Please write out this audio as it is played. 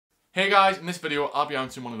Hey guys, in this video I'll be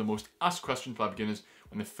answering one of the most asked questions by beginners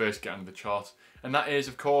when they first get into the chart, and that is,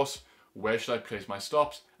 of course, where should I place my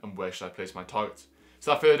stops and where should I place my targets?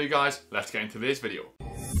 So without further ado guys, let's get into this video.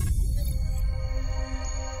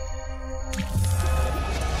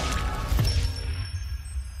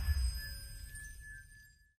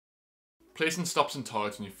 Placing stops and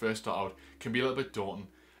targets when you first start out can be a little bit daunting,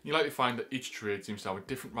 and you likely find that each trade seems to have a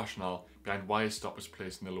different rationale behind why a stop was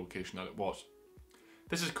placed in the location that it was.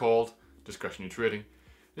 This is called discretionary trading.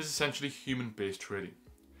 This is essentially human-based trading.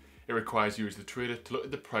 It requires you as the trader to look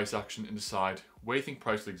at the price action and decide where you think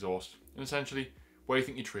price will exhaust, and essentially where you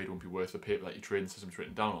think your trade won't be worth the paper that your trading system is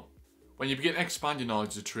written down on. When you begin to expand your knowledge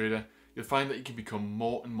as a trader, you'll find that you can become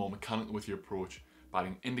more and more mechanical with your approach by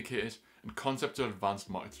adding indicators and concepts of advanced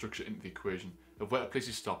market structure into the equation of where to place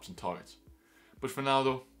your stops and targets. But for now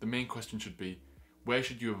though, the main question should be, where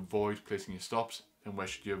should you avoid placing your stops and where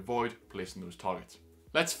should you avoid placing those targets?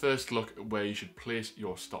 Let's first look at where you should place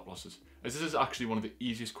your stop losses, as this is actually one of the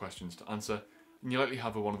easiest questions to answer, and you likely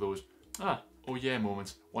have one of those oh yeah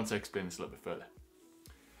moments once I explain this a little bit further.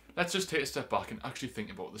 Let's just take a step back and actually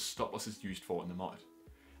think about what the stop loss is used for in the market.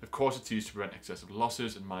 Of course it's used to prevent excessive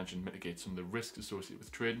losses and manage and mitigate some of the risks associated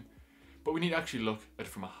with trading, but we need to actually look at it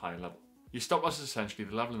from a higher level. Your stop loss is essentially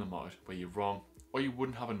the level in the market where you're wrong or you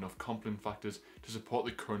wouldn't have enough complement factors to support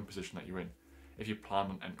the current position that you're in if you plan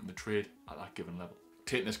on entering the trade at that given level.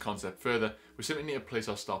 Taking this concept further, we simply need to place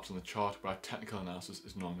our stops on the chart where our technical analysis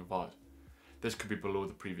is no longer valid. This could be below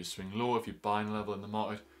the previous swing low if you're buying a level in the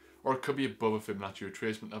market, or it could be above a Fibonacci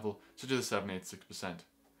retracement level such as the 786%.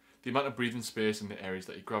 The amount of breathing space in the areas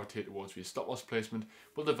that you gravitate towards for your stop loss placement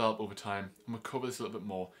will develop over time, and we'll cover this a little bit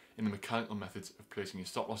more in the mechanical methods of placing your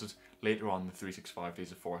stop losses later on in the 365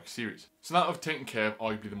 Days of Forex series. So now that I've taken care of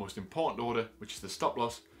arguably the most important order, which is the stop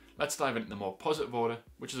loss, let's dive into the more positive order,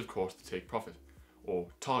 which is of course the take profit, or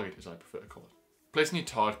target as I prefer to call it. Placing your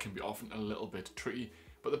target can be often a little bit tricky,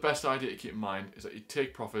 but the best idea to keep in mind is that your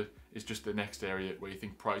take profit is just the next area where you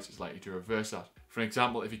think price is likely to reverse at. For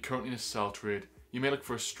example, if you're currently in a sell trade, you may look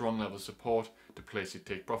for a strong level of support to place your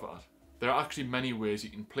take profit at. There are actually many ways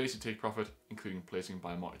you can place your take profit, including placing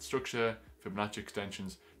by market structure, Fibonacci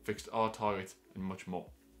extensions, fixed R targets, and much more.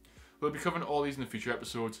 We'll be covering all these in the future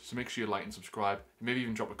episodes, so make sure you like and subscribe, and maybe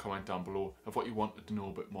even drop a comment down below of what you want to know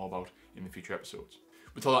a bit more about in the future episodes.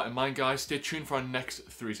 With all that in mind guys, stay tuned for our next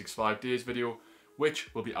 365 Days video, which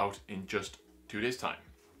will be out in just 2 days time.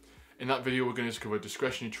 In that video we're going to cover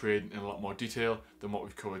discretionary trading in a lot more detail than what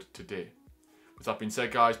we've covered today. With that being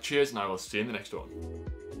said guys, cheers, and I will see you in the next one.